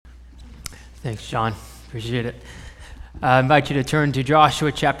Thanks, John. Appreciate it. I invite you to turn to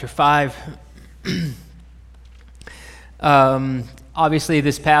Joshua chapter 5. Obviously,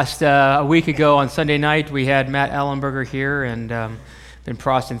 this past a week ago on Sunday night, we had Matt Ellenberger here and been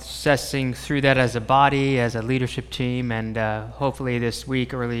processing through that as a body, as a leadership team, and hopefully this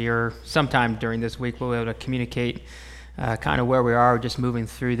week, sometime during this week, we'll be able to communicate kind of where we are, just moving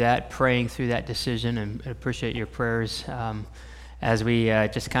through that, praying through that decision, and appreciate your prayers as we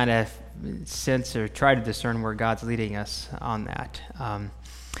just kind of sense or try to discern where God's leading us on that.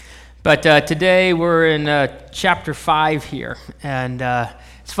 But today we're in chapter 5 here, and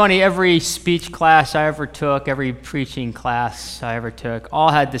it's funny, every speech class I ever took, every preaching class I ever took, all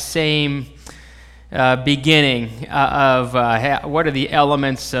had the same beginning of what are the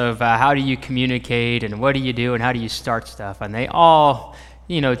elements of how do you communicate and what do you do and how do you start stuff, and they all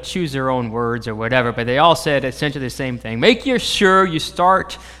choose their own words or whatever, but they all said essentially the same thing. Make sure you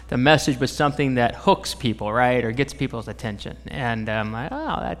start the message with something that hooks people, right, or gets people's attention. And I'm like,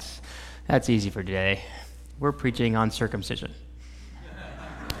 oh, that's easy for today. We're preaching on circumcision.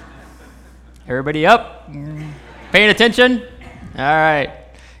 Everybody up? Paying attention? All right.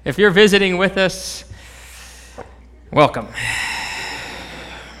 If you're visiting with us, welcome.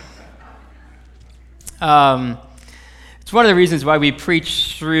 It's one of the reasons why we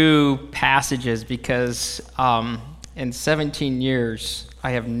preach through passages, because in 17 years,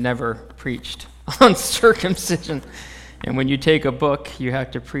 I have never preached on circumcision. And when you take a book, you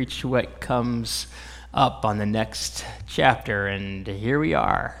have to preach what comes up on the next chapter, and here we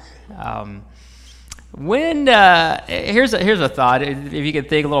are. Here's a thought. If you could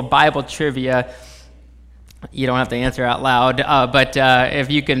think a little Bible trivia, you don't have to answer out loud, but if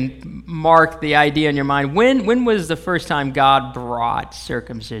you can mark the idea in your mind, when was the first time God brought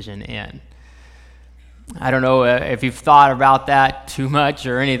circumcision in? I don't know if you've thought about that too much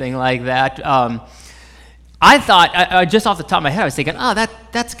or anything like that. I thought, just off the top of my head, I was thinking,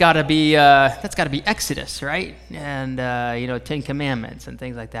 that's got to be Exodus, right? And 10 Commandments and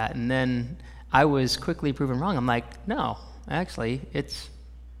things like that. And then I was quickly proven wrong. I'm like, no, actually, it's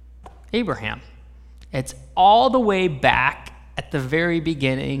Abraham. It's all the way back at the very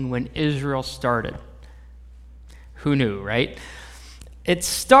beginning when Israel started. Who knew, right? It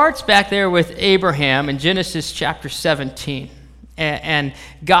starts back there with Abraham in Genesis chapter 17. And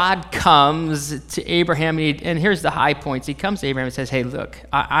God comes to Abraham, and here's the high points. He comes to Abraham and says, hey, look,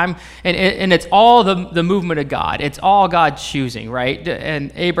 and it's all the movement of God. It's all God choosing, right?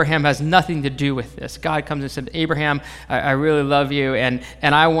 And Abraham has nothing to do with this. God comes and says, Abraham, I really love you, and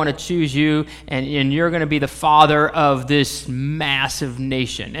I want to choose you, and you're going to be the father of this massive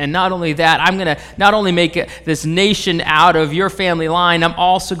nation. And not only that, I'm going to not only make this nation out of your family line, I'm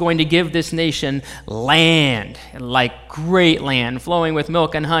also going to give this nation land, like great land, flowing with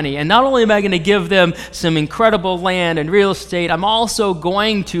milk and honey. And not only am I going to give them some incredible land and real estate, I'm also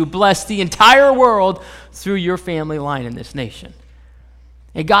going to bless the entire world through your family line in this nation.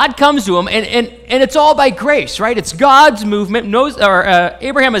 And God comes to him, and it's all by grace, right? It's God's movement.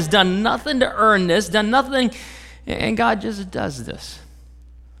 Abraham has done nothing to earn this, done nothing, and God just does this.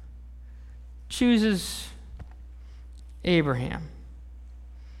 Chooses Abraham.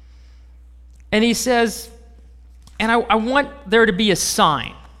 And he says, and I want there to be a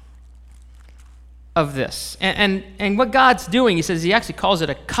sign of this. And what God's doing, he says, he actually calls it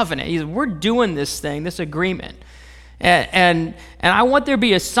a covenant. He says, we're doing this thing, this agreement. And I want there to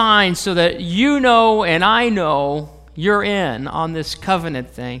be a sign so that you know and I know you're in on this covenant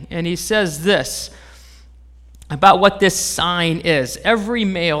thing. And he says this about what this sign is. Every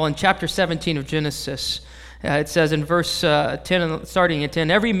male, in chapter 17 of Genesis, it says in verse 10, starting at 10,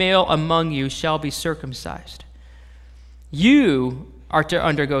 every male among you shall be circumcised. You are to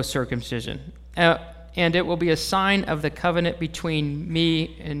undergo circumcision, and it will be a sign of the covenant between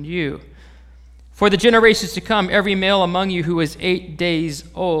me and you. For the generations to come, every male among you who is 8 days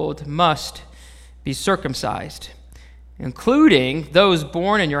old must be circumcised, including those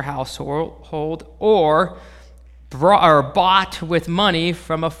born in your household or bought with money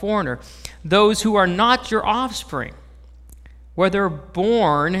from a foreigner, those who are not your offspring, whether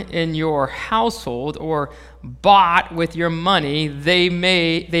born in your household or bought with your money,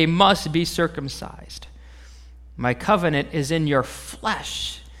 they must be circumcised. My covenant is in your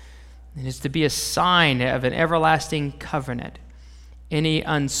flesh. It is to be a sign of an everlasting covenant. Any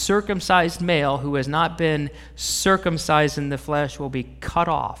uncircumcised male who has not been circumcised in the flesh will be cut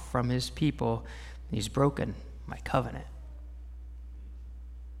off from his people. He's broken my covenant.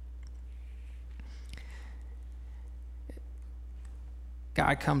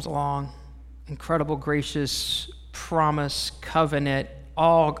 God comes along, incredible, gracious promise, covenant,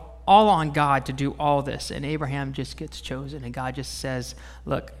 all all on God to do all this. And Abraham just gets chosen, and God just says,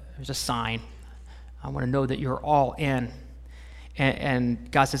 look, there's a sign. I want to know that you're all in. And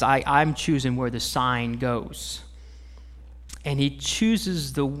God says, I'm choosing where the sign goes. And he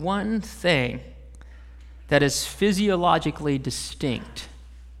chooses the one thing that is physiologically distinct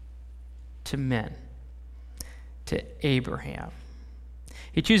to men, to Abraham.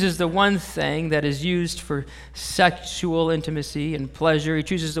 He chooses the one thing that is used for sexual intimacy and pleasure. He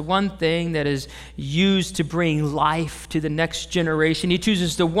chooses the one thing that is used to bring life to the next generation. He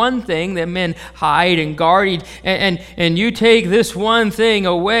chooses the one thing that men hide and guard. And you take this one thing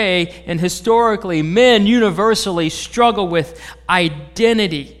away, and historically, men universally struggle with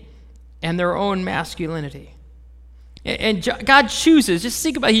identity and their own masculinity. And God chooses, just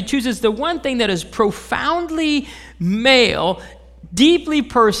think about it, he chooses the one thing that is profoundly male, deeply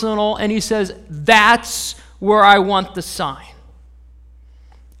personal, and he says, that's where I want the sign.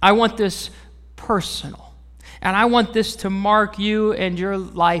 I want this personal. And I want this to mark you and your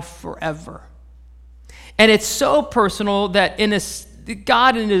life forever. And it's so personal that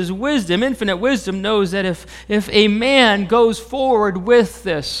God in his wisdom, infinite wisdom, knows that if a man goes forward with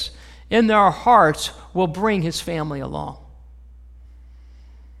this in their hearts, will bring his family along.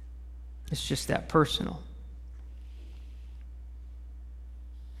 It's just that personal.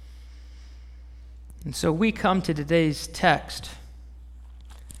 And so we come to today's text,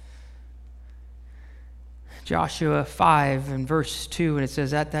 Joshua 5 and verse 2, and it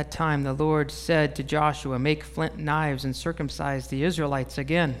says, at that time the Lord said to Joshua, make flint knives and circumcise the Israelites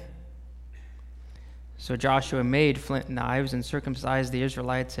again. So Joshua made flint knives and circumcised the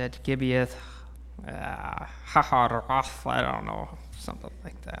Israelites at Gibeath, Haharoth, I don't know, something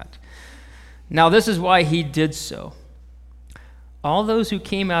like that. Now this is why he did so. All those who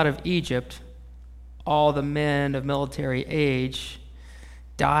came out of Egypt, all the men of military age,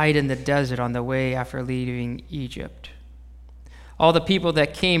 died in the desert on the way after leaving Egypt. All the people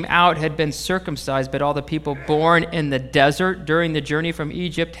that came out had been circumcised, but all the people born in the desert during the journey from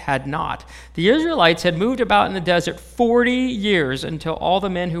Egypt had not. The Israelites had moved about in the desert 40 years until all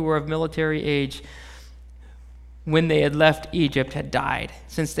the men who were of military age when they had left Egypt had died,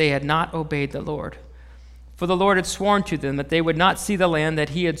 since they had not obeyed the Lord. For the Lord had sworn to them that they would not see the land that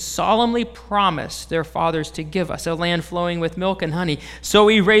he had solemnly promised their fathers to give us, a land flowing with milk and honey. So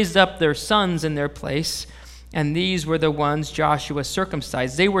he raised up their sons in their place, and these were the ones Joshua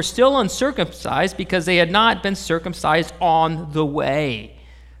circumcised. They were still uncircumcised because they had not been circumcised on the way.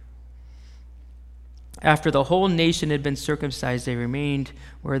 After the whole nation had been circumcised, they remained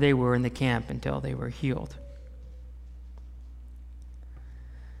where they were in the camp until they were healed.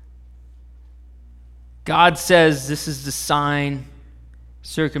 God says this is the sign,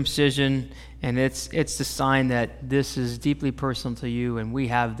 circumcision, and it's the sign that this is deeply personal to you, and we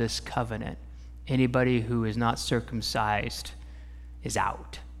have this covenant. Anybody who is not circumcised is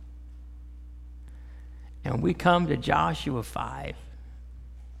out. And we come to Joshua 5,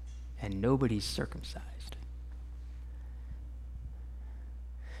 and nobody's circumcised.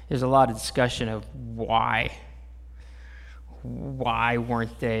 There's a lot of discussion of why. Why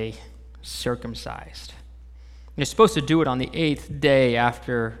weren't they circumcised? You're supposed to do it on the 8th day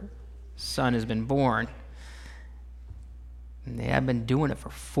after son has been born. And they have been doing it for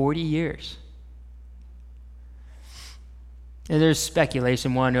 40 years. And there's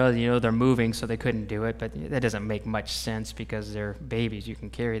speculation, they're moving so they couldn't do it, but that doesn't make much sense because they're babies. You can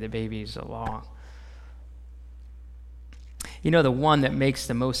carry the babies along. The one that makes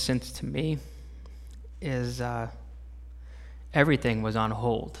the most sense to me is everything was on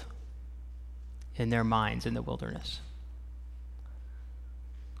hold in their minds in the wilderness.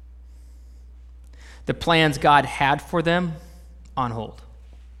 The plans God had for them, on hold.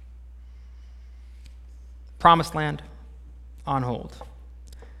 Promised land, on hold.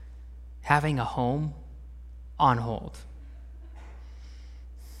 Having a home, on hold.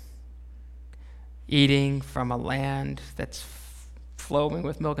 Eating from a land that's flowing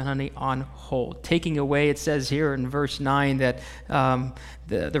with milk and honey, on hold. Taking away, it says here in verse 9 that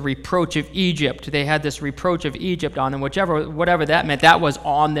the reproach of Egypt, they had this reproach of Egypt on them, whatever that meant, that was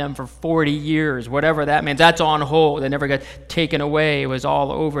on them for 40 years. Whatever that meant, that's on hold. They never got taken away. It was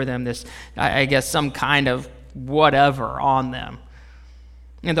all over them, this, I guess, some kind of whatever on them.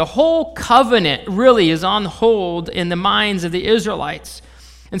 And the whole covenant really is on hold in the minds of the Israelites.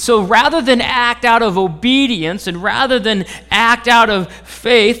 And so rather than act out of obedience and rather than act out of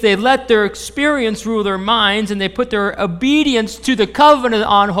faith, they let their experience rule their minds, and they put their obedience to the covenant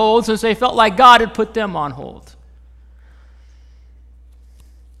on hold since they felt like God had put them on hold.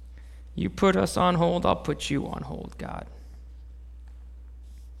 You put us on hold, I'll put you on hold, God.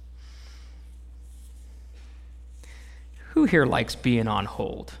 Who here likes being on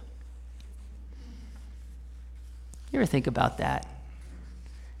hold? You ever think about that?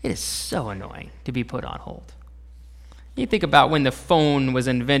 It is so annoying to be put on hold. You think about when the phone was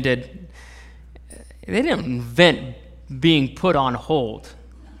invented. They didn't invent being put on hold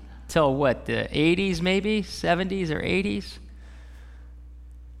till what, the 80s maybe? 70s or 80s?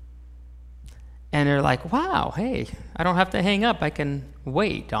 And they're like, wow, hey, I don't have to hang up. I can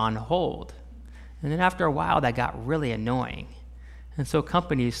wait on hold. And then after a while, that got really annoying. And so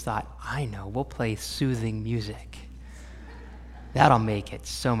companies thought, I know, we'll play soothing music. That'll make it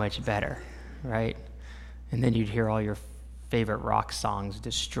so much better, right? And then you'd hear all your favorite rock songs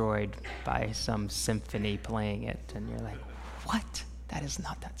destroyed by some symphony playing it. And you're like, what? That is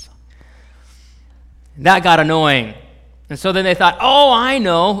not that song. And that got annoying. And so then they thought, oh, I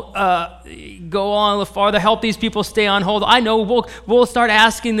know, go on a little farther, help these people stay on hold. I know, we'll start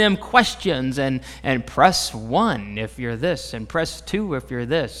asking them questions and press 1 if you're this, and press 2 if you're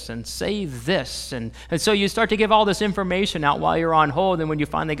this, and say this. And so you start to give all this information out while you're on hold, and when you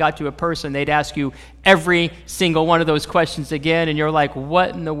finally got to a person, they'd ask you every single one of those questions again, and you're like,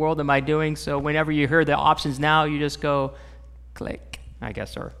 what in the world am I doing? So whenever you hear the options now, you just go, click, I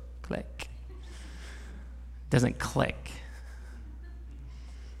guess, or click. Doesn't click.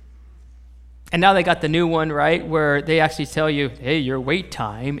 And now they got the new one, right, where they actually tell you, hey, your wait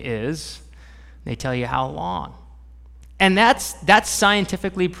time is, they tell you how long. And that's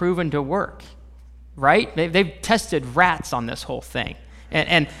scientifically proven to work, right? They've tested rats on this whole thing.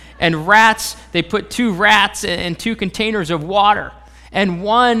 And rats, they put 2 rats in 2 containers of water. And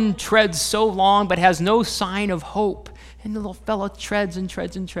one treads so long but has no sign of hope. And the little fellow treads and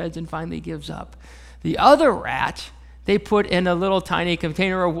treads and treads and finally gives up. The other rat, they put in a little tiny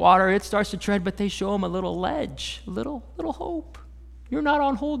container of water. It starts to tread, but they show him a little ledge, a little hope. You're not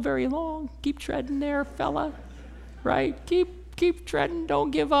on hold very long. Keep treading there, fella, right? Keep treading. Don't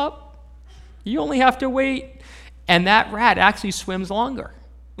give up. You only have to wait. And that rat actually swims longer,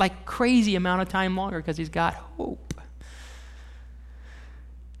 like crazy amount of time longer because he's got hope.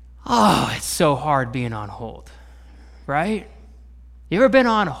 Oh, it's so hard being on hold, right? You ever been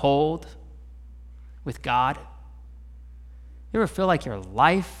on hold with God? You ever feel like your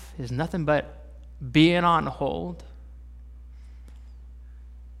life is nothing but being on hold?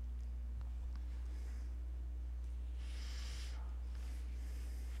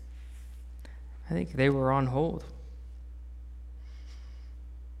 I think they were on hold.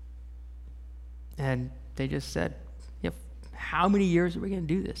 And they just said, yep, how many years are we going to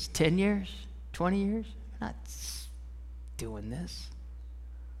do this? 10 years? 20 years? We're not doing this.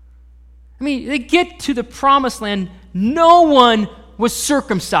 I mean, they get to the promised land, no one was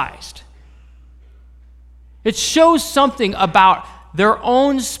circumcised. It shows something about their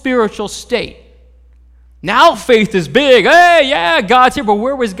own spiritual state. Now faith is big. Hey, yeah, God's here. But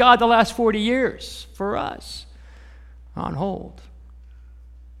where was God the last 40 years for us? On hold.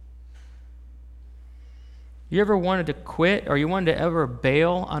 You ever wanted to quit, or you wanted to ever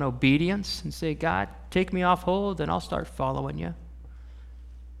bail on obedience and say, God, take me off hold and I'll start following you?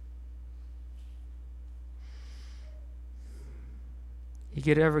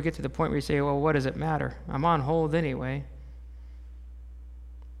 You ever get to the point where you say, well, what does it matter? I'm on hold anyway.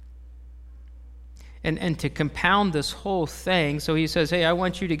 And to compound this whole thing, so he says, hey, I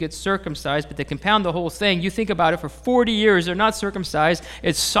want you to get circumcised, but to compound the whole thing, you think about it, for 40 years, they're not circumcised.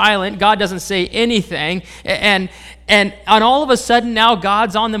 It's silent. God doesn't say anything. And all of a sudden, now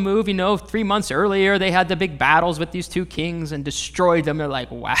God's on the move. 3 months earlier, they had the big battles with these 2 kings and destroyed them. They're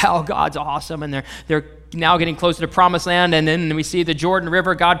like, wow, God's awesome. And they're now getting close to the promised land, and then we see the Jordan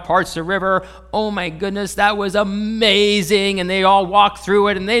River. God parts the river. Oh my goodness, that was amazing. And they all walk through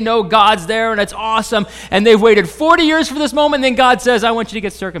it, and they know God's there, and it's awesome. And they've waited 40 years for this moment, and then God says, I want you to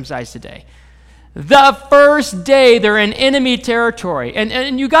get circumcised today. The first day, they're in enemy territory.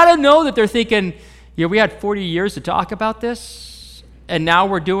 And you got to know that they're thinking, yeah, we had 40 years to talk about this, and now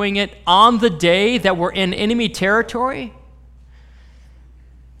we're doing it on the day that we're in enemy territory.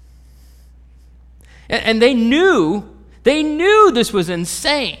 And they knew this was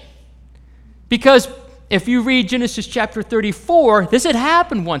insane. Because if you read Genesis chapter 34, this had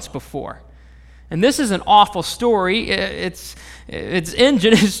happened once before. And this is an awful story. It's in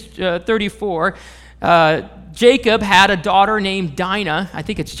Genesis 34. Jacob had a daughter named Dinah. I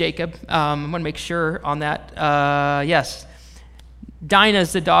think it's Jacob. I want to make sure on that. Yes. Dinah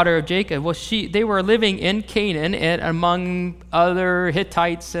is the daughter of Jacob. Well, they were living in Canaan and among other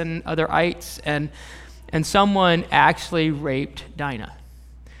Hittites and other ites, and someone actually raped Dinah.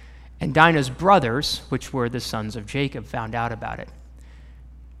 And Dinah's brothers, which were the sons of Jacob, found out about it.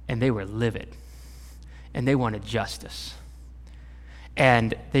 And they were livid. And they wanted justice.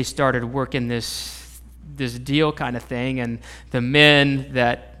 And they started working this deal kind of thing, and the men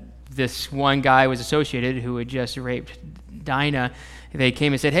that this one guy was associated who had just raped Dinah, they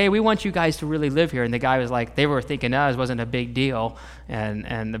came and said, hey, we want you guys to really live here. And the guy was like, they were thinking, no, it wasn't a big deal.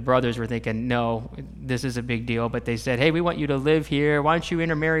 And the brothers were thinking, no, this is a big deal. But they said, hey, we want you to live here. Why don't you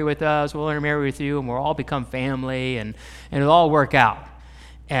intermarry with us? We'll intermarry with you, and we'll all become family, and it'll all work out.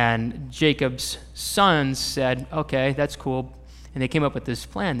 And Jacob's sons said, okay, that's cool. And they came up with this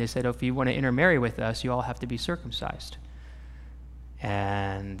plan. They said, if you want to intermarry with us, you all have to be circumcised.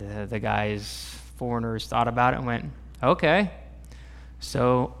 And the guys, foreigners, thought about it and went, okay.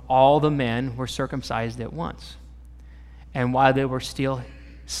 So all the men were circumcised at once. And while they were still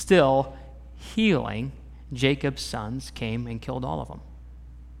healing, Jacob's sons came and killed all of them.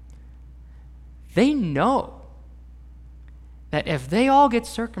 They know that if they all get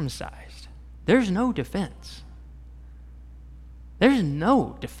circumcised, there's no defense. There's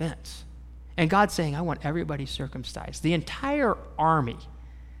no defense. And God's saying, I want everybody circumcised. The entire army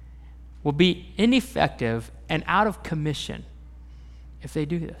will be ineffective and out of commission if they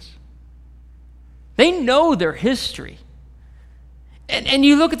do this. They know their history. And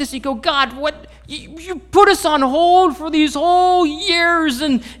you look at this and you go, God, what? You put us on hold for these whole years,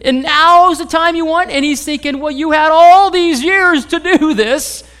 and now's the time you want? And he's thinking, well, you had all these years to do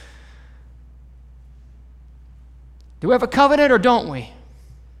this. Do we have a covenant or don't we?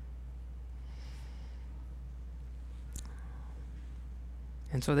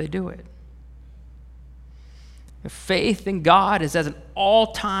 And so they do it. The faith in God is at an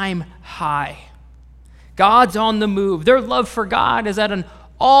all-time high. God's on the move. Their love for God is at an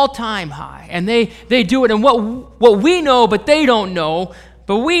all-time high. And they do it. And what we know, but they don't know,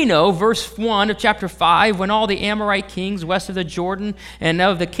 but we know, verse 1 of chapter 5, when all the Amorite kings west of the Jordan and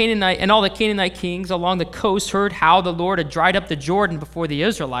all the Canaanite kings along the coast heard how the Lord had dried up the Jordan before the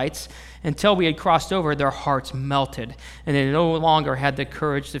Israelites until we had crossed over, their hearts melted, and they no longer had the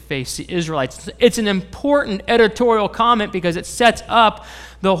courage to face the Israelites. It's an important editorial comment because it sets up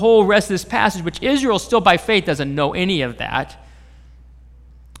the whole rest of this passage, which Israel still by faith doesn't know any of that.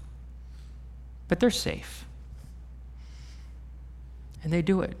 But they're safe. And they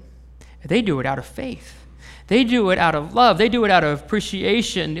do it. They do it out of faith. They do it out of love. They do it out of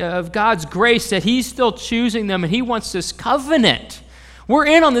appreciation of God's grace that he's still choosing them, and he wants this covenant. We're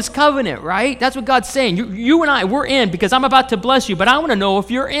in on this covenant, right? That's what God's saying. You and I, we're in because I'm about to bless you, but I want to know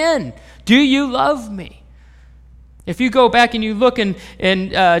if you're in. Do you love me? If you go back and you look in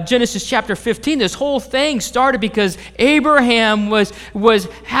Genesis chapter 15, this whole thing started because Abraham was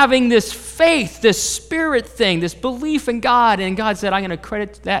having this faith, this spirit thing, this belief in God, and God said, I'm going to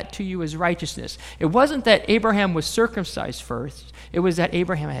credit that to you as righteousness. It wasn't that Abraham was circumcised first. It was that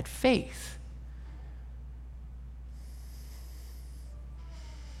Abraham had faith.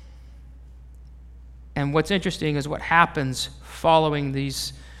 And what's interesting is what happens following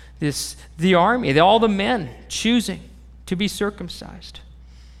the army, all the men choosing to be circumcised.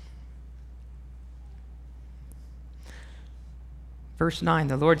 Verse 9,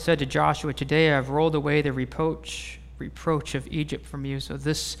 the Lord said to Joshua, today I've rolled away the reproach of Egypt from you. So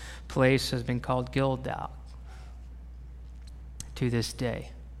this place has been called Gilgal to this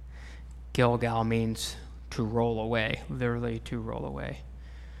day. Gilgal means to roll away, literally to roll away.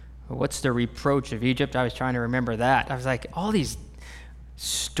 What's the reproach of Egypt? I was trying to remember that. I was like, all these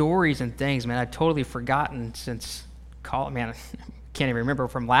stories and things, man, I've totally forgotten since college. Man, I can't even remember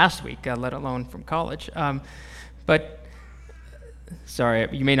from last week, let alone from college. But sorry,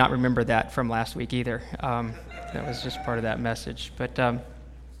 you may not remember that from last week either. That was just part of that message. But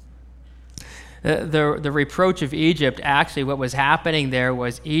the reproach of Egypt, actually what was happening there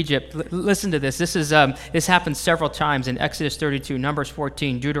was Egypt. Listen to this. This happens several times in Exodus 32, Numbers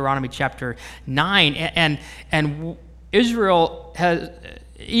 14, Deuteronomy chapter 9. And Egypt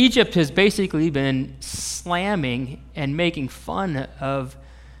has basically been slamming and making fun of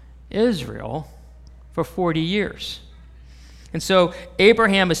Israel for 40 years. And so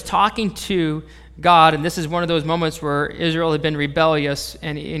Abraham is talking to God, and this is one of those moments where Israel had been rebellious,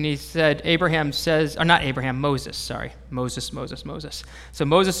 and he said, Moses. So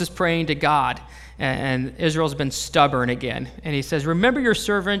Moses is praying to God, and Israel's been stubborn again. And he says, remember your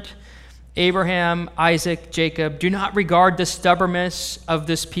servant Abraham, Isaac, Jacob. Do not regard the stubbornness of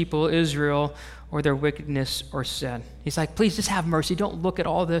this people, Israel, or their wickedness or sin. He's like, please just have mercy. Don't look at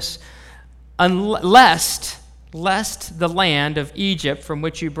all this, lest the land of Egypt from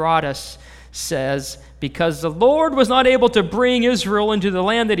which you brought us says, because the Lord was not able to bring Israel into the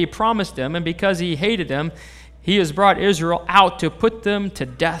land that he promised them, and because he hated them, he has brought Israel out to put them to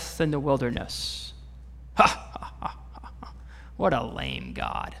death in the wilderness. Ha, ha, ha, ha, ha. What a lame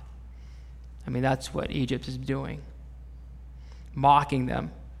God. I mean, that's what Egypt is doing. Mocking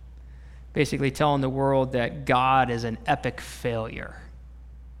them. Basically telling the world that God is an epic failure.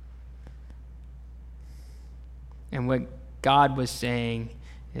 And what God was saying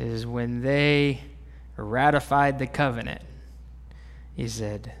is when they ratified the covenant, he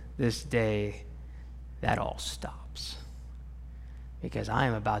said, this day that all stops. Because I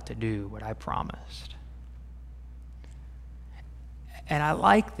am about to do what I promised. And I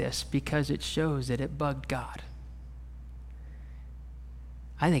like this because it shows that it bugged God.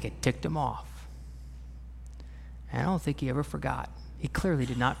 I think it ticked him off. And I don't think he ever forgot. He clearly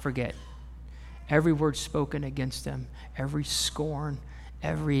did not forget. Every word spoken against them, every scorn,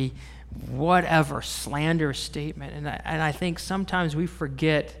 every whatever slander statement. And I think sometimes we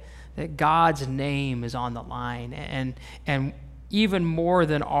forget that God's name is on the line, and even more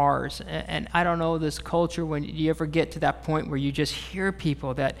than ours. And I don't know this culture, when you ever get to that point where you just hear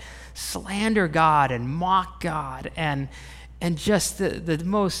people that slander God and mock God and just the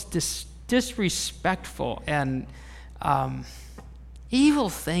most disrespectful and evil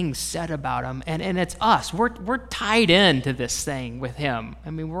things said about him, and it's us. We're tied into this thing with him. I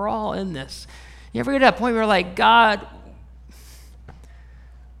mean, we're all in this. You ever get to that point where you're like, God,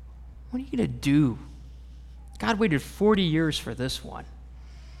 what are you going to do? God waited 40 years for this one.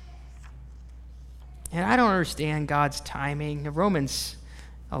 And I don't understand God's timing. Romans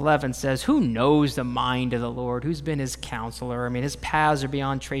 11 says, who knows the mind of the Lord? Who's been his counselor? I mean, his paths are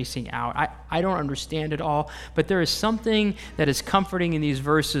beyond tracing out. I don't understand it all, but there is something that is comforting in these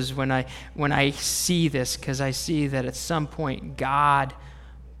verses when I see this, because I see that at some point God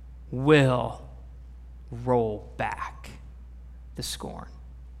will roll back the scorn.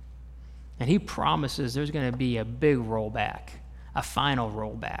 And he promises there's going to be a big rollback, a final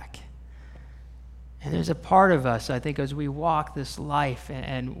rollback. And there's a part of us, I think, as we walk this life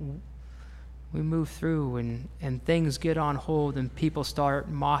and we move through and things get on hold and people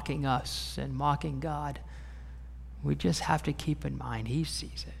start mocking us and mocking God, we just have to keep in mind he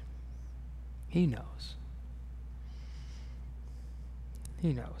sees it. He knows.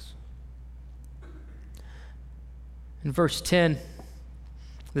 He knows. In verse 10,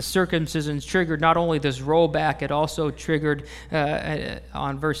 the circumcision triggered not only this rollback, it also triggered,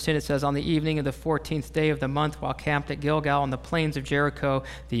 on verse 10 it says, on the evening of the 14th day of the month, while camped at Gilgal on the plains of Jericho,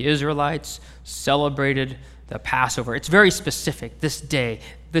 the Israelites celebrated the Passover. It's very specific. This day,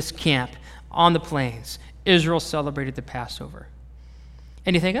 this camp on the plains, Israel celebrated the Passover.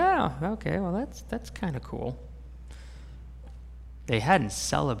 And you think, oh, okay, well, that's kind of cool. They hadn't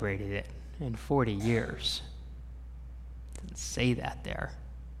celebrated it in 40 years. Didn't say that there.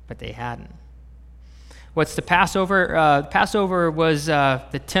 But they hadn't. What's the Passover? Passover was the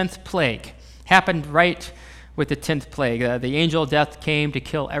 10th plague. Happened right with the 10th plague. The angel of death came to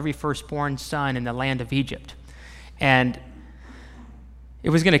kill every firstborn son in the land of Egypt. And it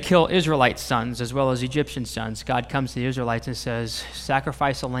was going to kill Israelite sons as well as Egyptian sons. God comes to the Israelites and says,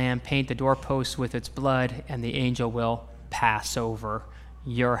 sacrifice a lamb, paint the doorposts with its blood, and the angel will pass over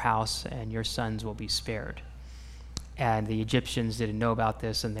your house and your sons will be spared. And the Egyptians didn't know about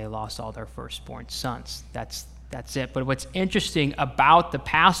this, and they lost all their firstborn sons. That's it. But what's interesting about the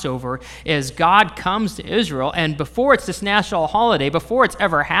Passover is God comes to Israel, and before it's this national holiday, before it's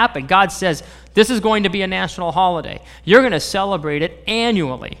ever happened, God says, this is going to be a national holiday. You're going to celebrate it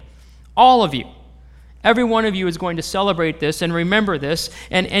annually. All of you. Every one of you is going to celebrate this and remember this.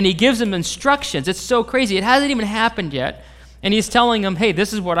 And he gives them instructions. It's so crazy. It hasn't even happened yet. And he's telling them, hey,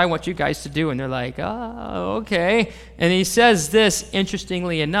 this is what I want you guys to do. And they're like, oh, okay. And he says this,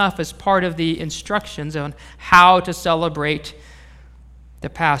 interestingly enough, as part of the instructions on how to celebrate the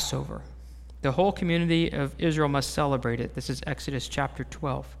Passover. The whole community of Israel must celebrate it. This is Exodus chapter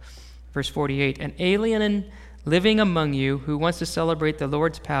 12, verse 48. An alien living among you who wants to celebrate the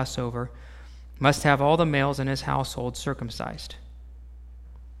Lord's Passover must have all the males in his household circumcised.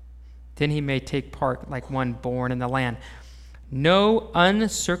 Then he may take part like one born in the land. No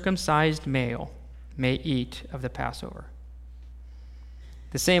uncircumcised male may eat of the Passover.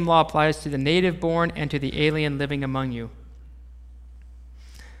 The same law applies to the native born and to the alien living among you.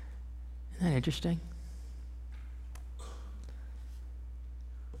 Isn't that interesting?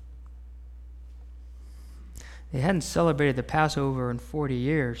 They hadn't celebrated the Passover in 40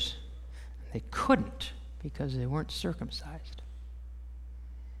 years. They couldn't because they weren't circumcised.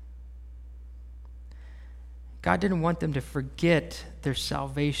 God didn't want them to forget their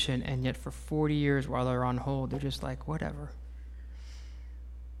salvation, and yet for 40 years while they're on hold, they're just like, whatever.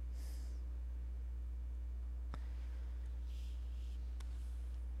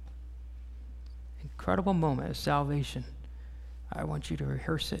 Incredible moment of salvation. I want you to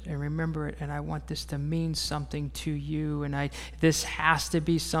rehearse it and remember it, and I want this to mean something to you, and this has to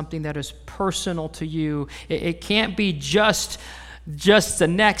be something that is personal to you. It can't be just the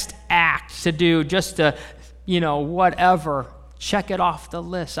next act to do, just a, whatever. Check it off the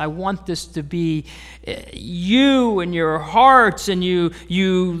list. I want this to be you and your hearts, and you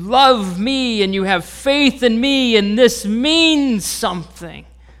love me, and you have faith in me, and this means something.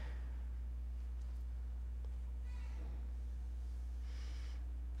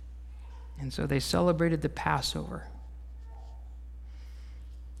 And so they celebrated the Passover.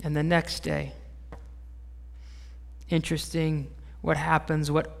 And the next day, interesting what happens,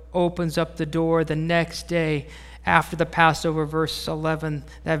 what opens up the door the next day after the Passover, verse 11.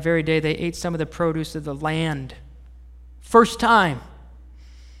 That very day they ate some of the produce of the land. First time.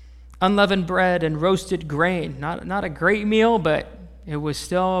 Unleavened bread and roasted grain. Not a great meal, but it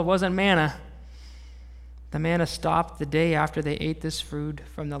wasn't manna. The manna stopped the day after they ate this food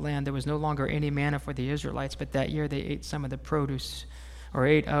from the land. There was no longer any manna for the Israelites, but that year they ate some of the produce, or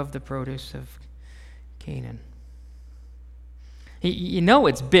ate of the produce of Canaan.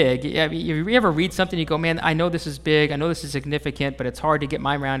 It's big. You ever read something, you go, man, I know this is big, I know this is significant, but it's hard to get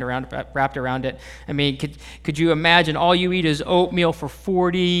my mind wrapped around it. I mean, could you imagine all you eat is oatmeal for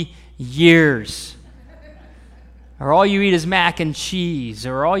 40 years? Or all you eat is mac and cheese,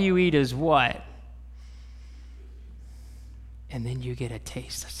 or all you eat is what? And then you get a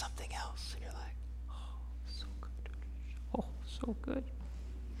taste of something else, and you're like, oh, so good. Oh, so good.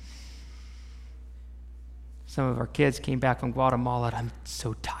 Some of our kids came back from Guatemala, and I'm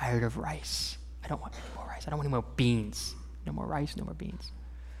so tired of rice. I don't want any more rice. I don't want any more beans. No more rice, no more beans.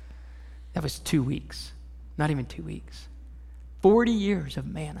 That was 2 weeks. Not even 2 weeks. 40 years of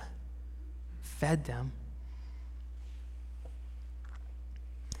manna. Fed them.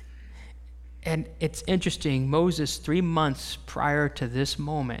 And it's interesting, Moses, 3 months prior to this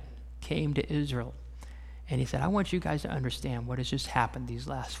moment, came to Israel. And he said, I want you guys to understand what has just happened these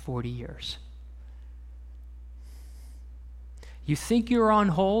last 40 years. You think you're on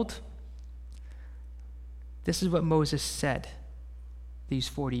hold? This is what Moses said these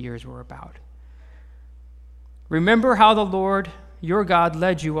 40 years were about. Remember how the Lord, your God,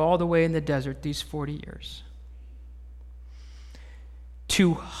 led you all the way in the desert these 40 years.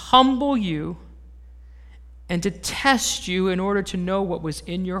 To humble you and to test you in order to know what was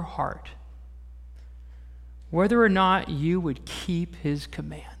in your heart, whether or not you would keep his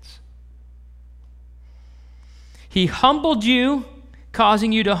commands. He humbled you,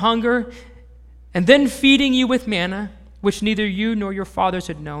 causing you to hunger, and then feeding you with manna, which neither you nor your fathers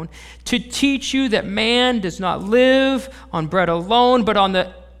had known, to teach you that man does not live on bread alone, but on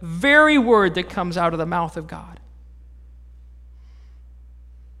the very word that comes out of the mouth of God.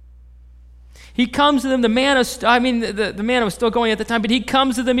 He comes to them, the manna was still going at the time, but he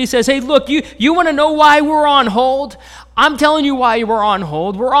comes to them, he says, hey, look, you want to know why we're on hold? I'm telling you why we're on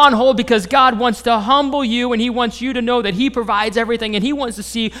hold. We're on hold because God wants to humble you, and he wants you to know that he provides everything, and he wants to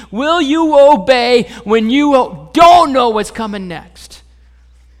see, will you obey when you don't know what's coming next?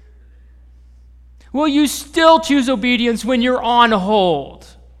 Will you still choose obedience when you're on hold?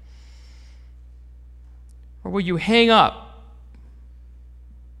 Or will you hang up?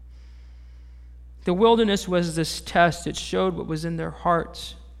 The wilderness was this test. It showed what was in their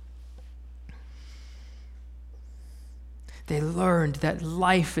hearts. They learned that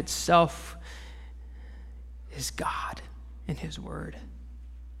life itself is God and his word.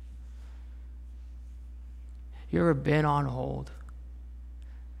 You ever been on hold?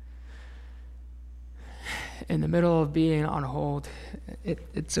 In the middle of being on hold,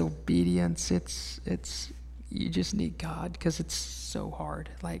 it's obedience. It's you just need God because it's so hard.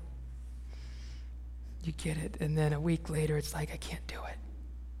 Like, you get it, and then a week later, it's like, I can't do it.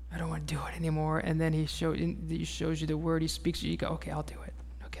 I don't want to do it anymore. And then he shows you the word, he speaks to you, you go, okay, I'll do it.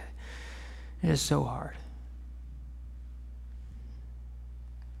 Okay. It is so hard.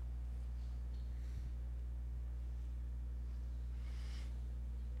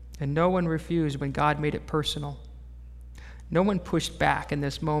 And no one refused when God made it personal. No one pushed back in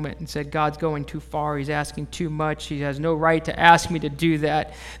this moment and said, God's going too far. He's asking too much. He has no right to ask me to do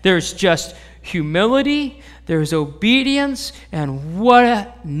that. There's just humility. There's obedience. And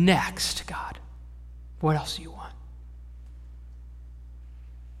what next, God? What else do you want?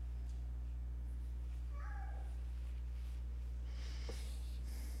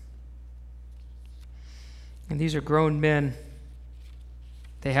 And these are grown men.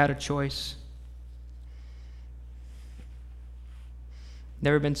 They had a choice.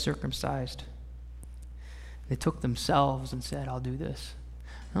 Never been circumcised. They took themselves and said, I'll do this.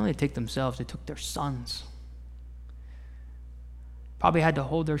 Not only take themselves, they took their sons. probably had to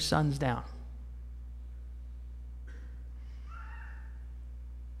hold their sons down.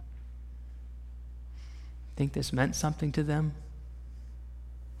 Think this meant something to them?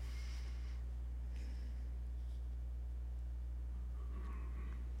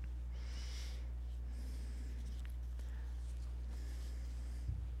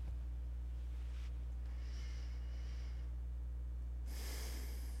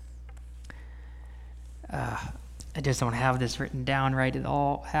 I just don't have this written down right. It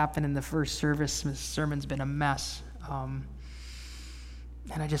all happened in the first service. This sermon's been a mess. And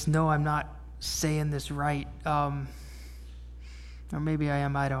I just know I'm not saying this right. Or maybe I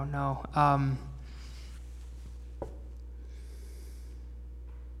am, I don't know.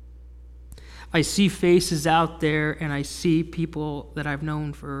 I see faces out there, and I see people that I've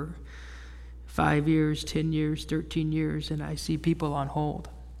known for 5 years, 10 years, 13 years, and I see people on hold.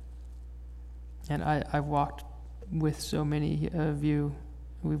 And I've walked with so many of you.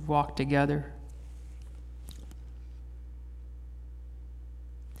 We've walked together.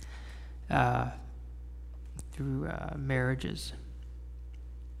 Through marriages,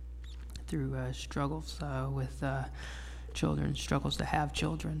 through struggles with children, struggles to have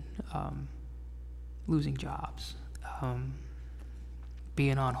children, losing jobs,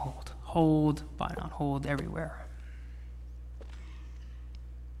 being on hold, being on hold everywhere.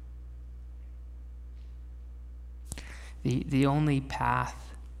 The only path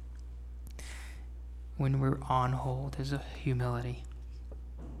when we're on hold is a humility.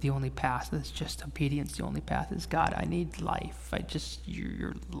 The only path is just obedience. The only path is, God, I need life. You're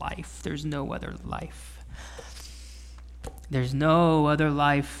your life. There's no other life. There's no other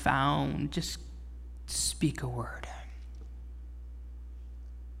life found. Just speak a word.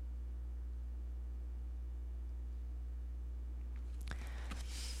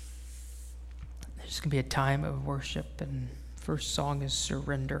 There's going to be a time of worship, and first song is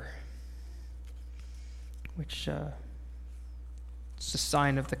Surrender, which it's a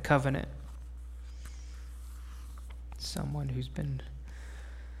sign of the covenant. Someone who's been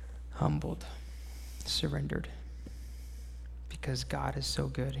humbled, surrendered, because God is so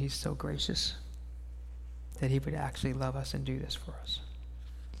good, he's so gracious, that he would actually love us and do this for us.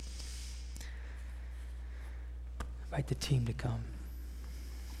 Invite the team to come.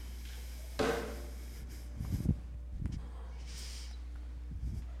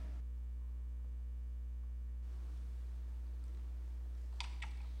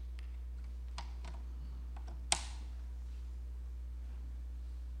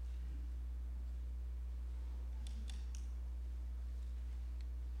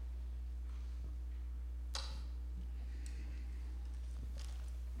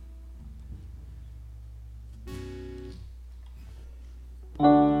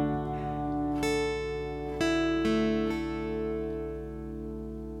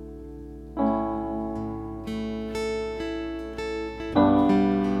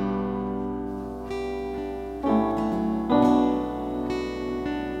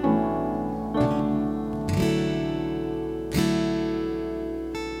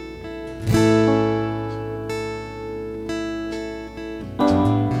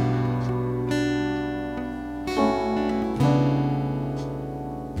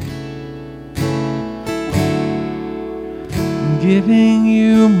 Giving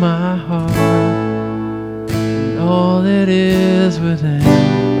you my heart and all that is within.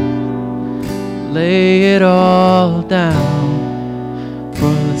 Lay it all down for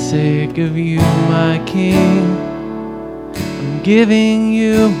the sake of you, my King. I'm giving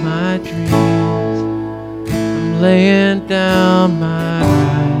you my dreams. I'm laying down my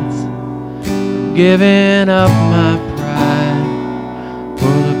rights. I'm giving up my pride for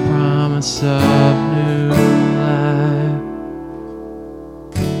the promise of new life.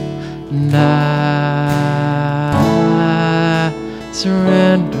 And I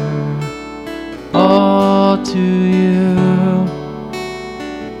surrender all to you,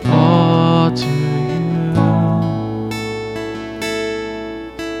 all to you.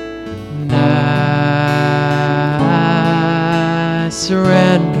 And I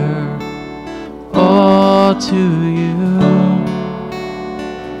surrender all to you,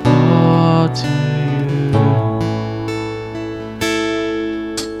 all to you.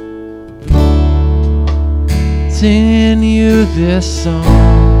 Singing you this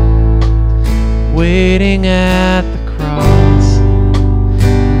song, waiting at the cross,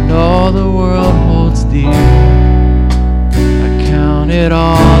 and all the world holds dear. I count it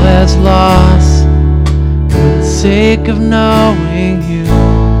all as loss for the sake of knowing you,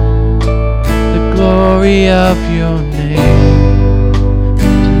 the glory of your name, to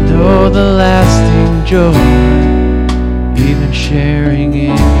know the lasting joy even sharing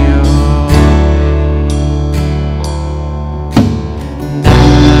in your pain. And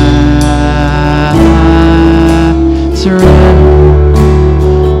I surrender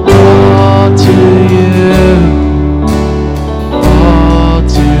all to you, all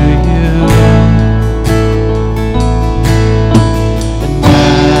to you. And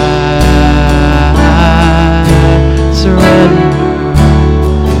I surrender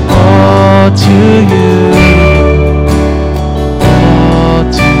all to you.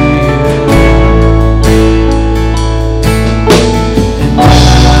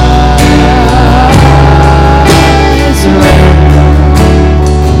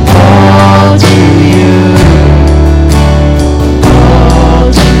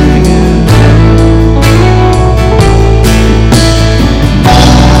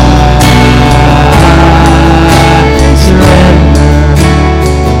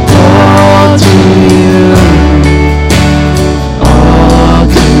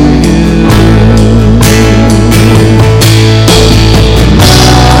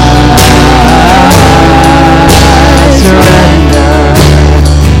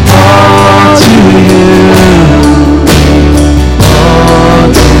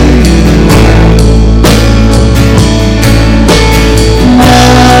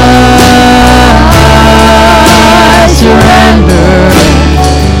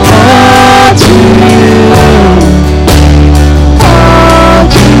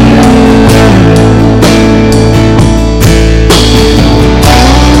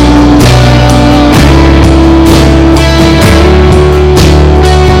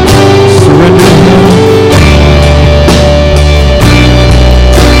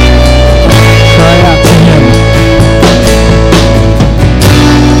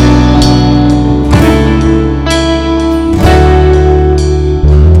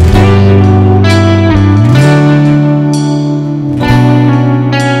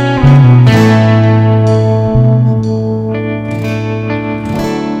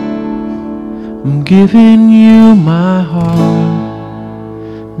 Giving you my heart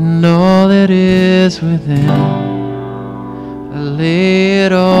and all that is within. I lay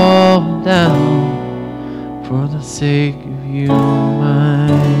it all down for the sake of you, my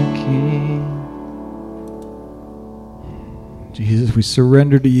King. Jesus, we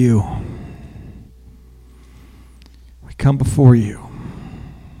surrender to you. We come before you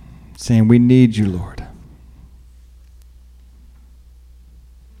saying we need you, Lord.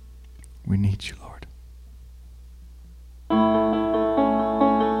 We need you, Lord.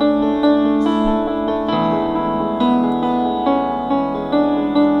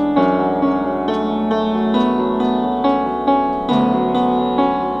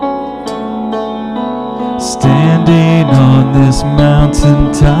 Standing on this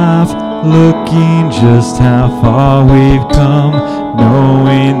mountaintop, looking just how far we've come,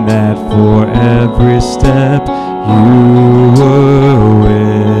 knowing that for every step you were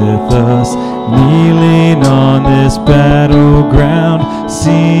with us, kneeling on this battleground,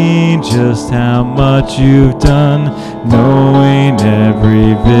 seeing just how much you've done, knowing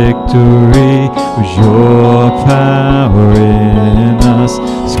every victory was your power in us.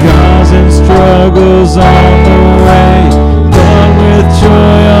 Scars and struggles on the way, but with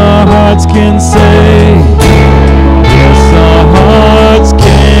joy our hearts can say, yes, our hearts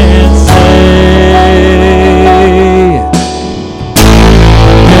can say,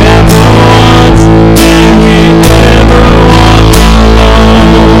 never once did we ever walk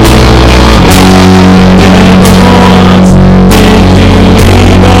alone. Never once did you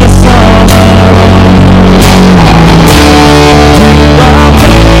leave us on our own.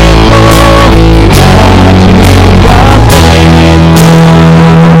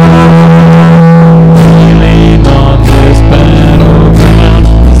 Kneeling on this battleground,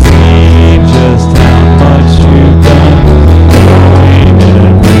 seeing just how much you've done, knowing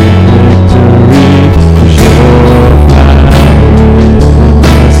every victory was your power in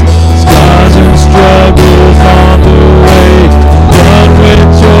us. Scars and struggles on the way, but with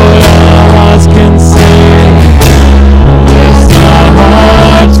joy our hearts can sing. Yes, our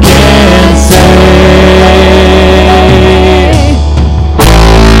hearts can say.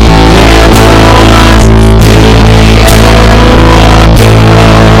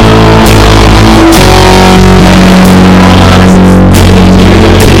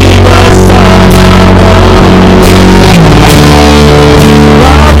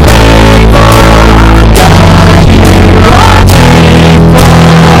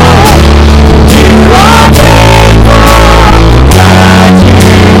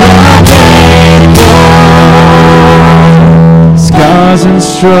 Scars and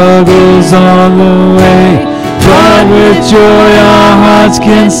struggles on the way, But with joy our hearts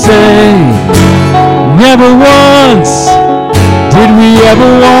can say, never once did we ever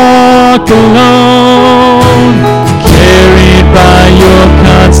walk alone, carried by your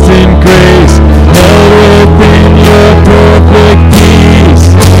constant grace, held within your perfect peace.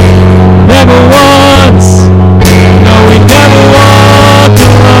 Never once, no, we never walked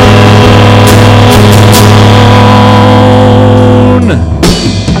alone.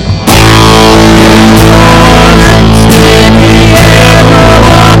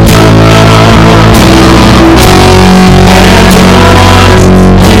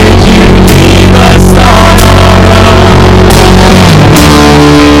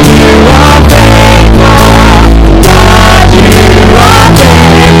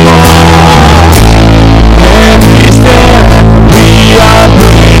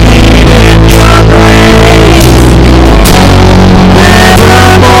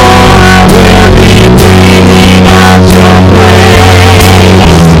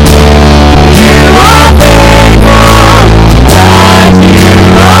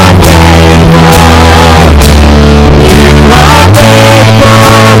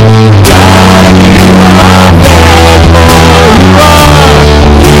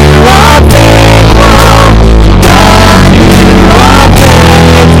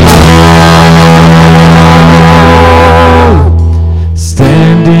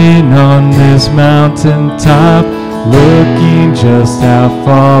 Mountaintop, looking just how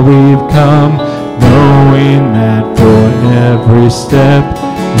far we've come, knowing that for every step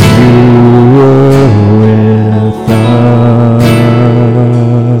you were with us.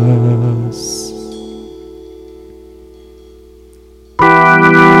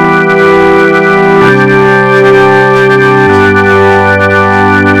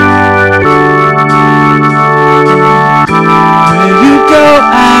 Where you go,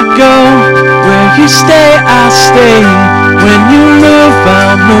 I go. Where you stay, I'll stay. When you move,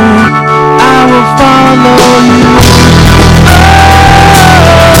 I'll move. I will follow you.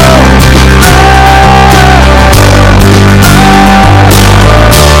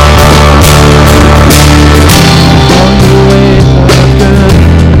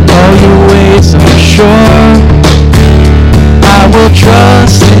 All your ways are sure. I will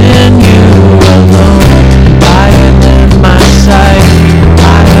trust in you alone. I am in my sight,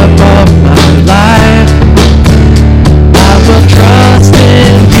 high above my life. I will trust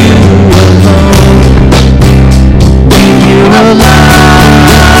in you alone. Leave you alive.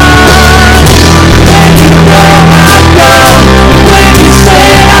 When you go, I go. When you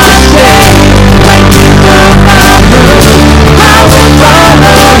stay, I stay. When you move, I move. I will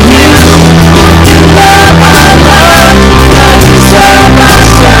follow you. You love, I love. Now you serve, I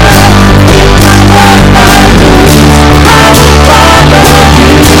serve. If I love, I lose. I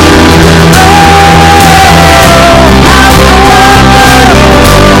will follow you.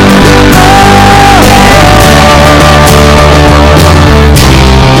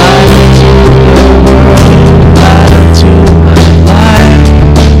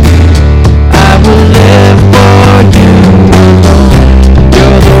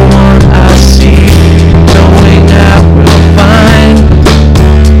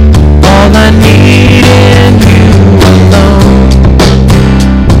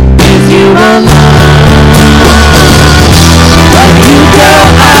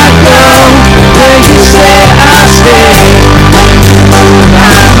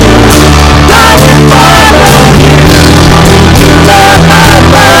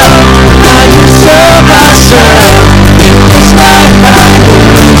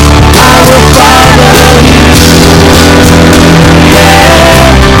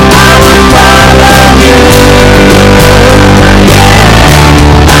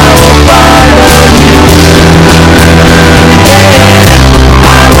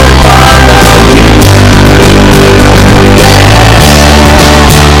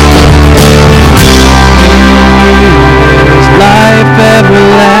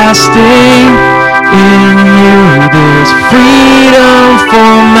 Everlasting, in you there's freedom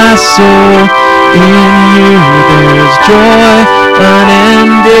for my soul. In you there's joy,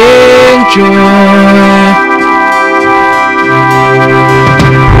 unending joy.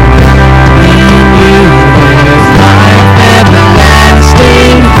 In you there's life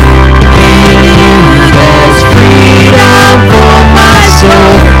everlasting. In you there's freedom for my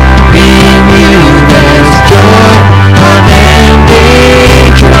soul. In you there's joy,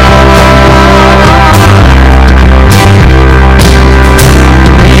 unending joy.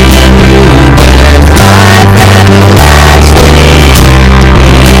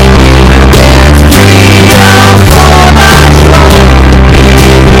 Freedom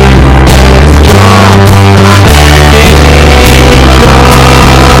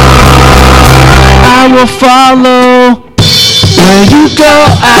will follow. Where you go,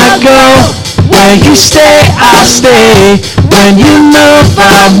 I go. Where you stay, I stay. When you move,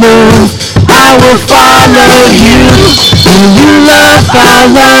 I move. I will follow you. When you love, I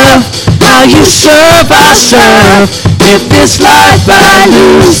love. How you serve, I serve. If this life I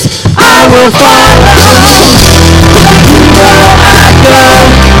lose, I will follow. Where you go, I go.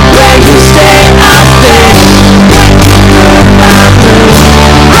 Where you stay, I stay. When you move, I move.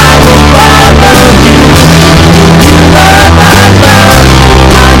 I will follow you. When you love, I love.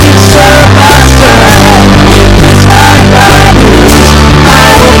 How you serve, I serve. If this life I lose,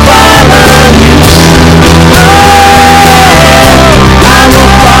 I will follow you.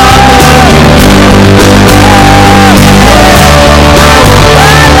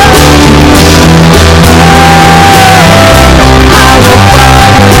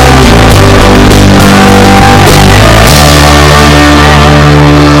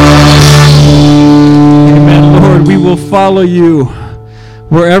 I will follow you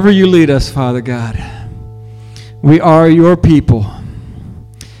wherever you lead us, Father God. We are your people.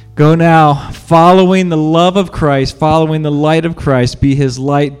 Go now, following the love of Christ, following the light of Christ. Be his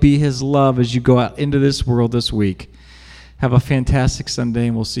light, be his love as you go out into this world this week. Have a fantastic Sunday,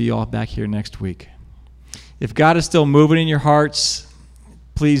 and we'll see you all back here next week. If God is still moving in your hearts,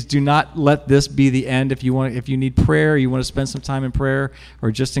 please do not let this be the end. If you need prayer, you want to spend some time in prayer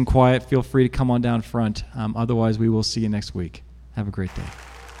or just in quiet, feel free to come on down front. Otherwise, we will see you next week. Have a great day.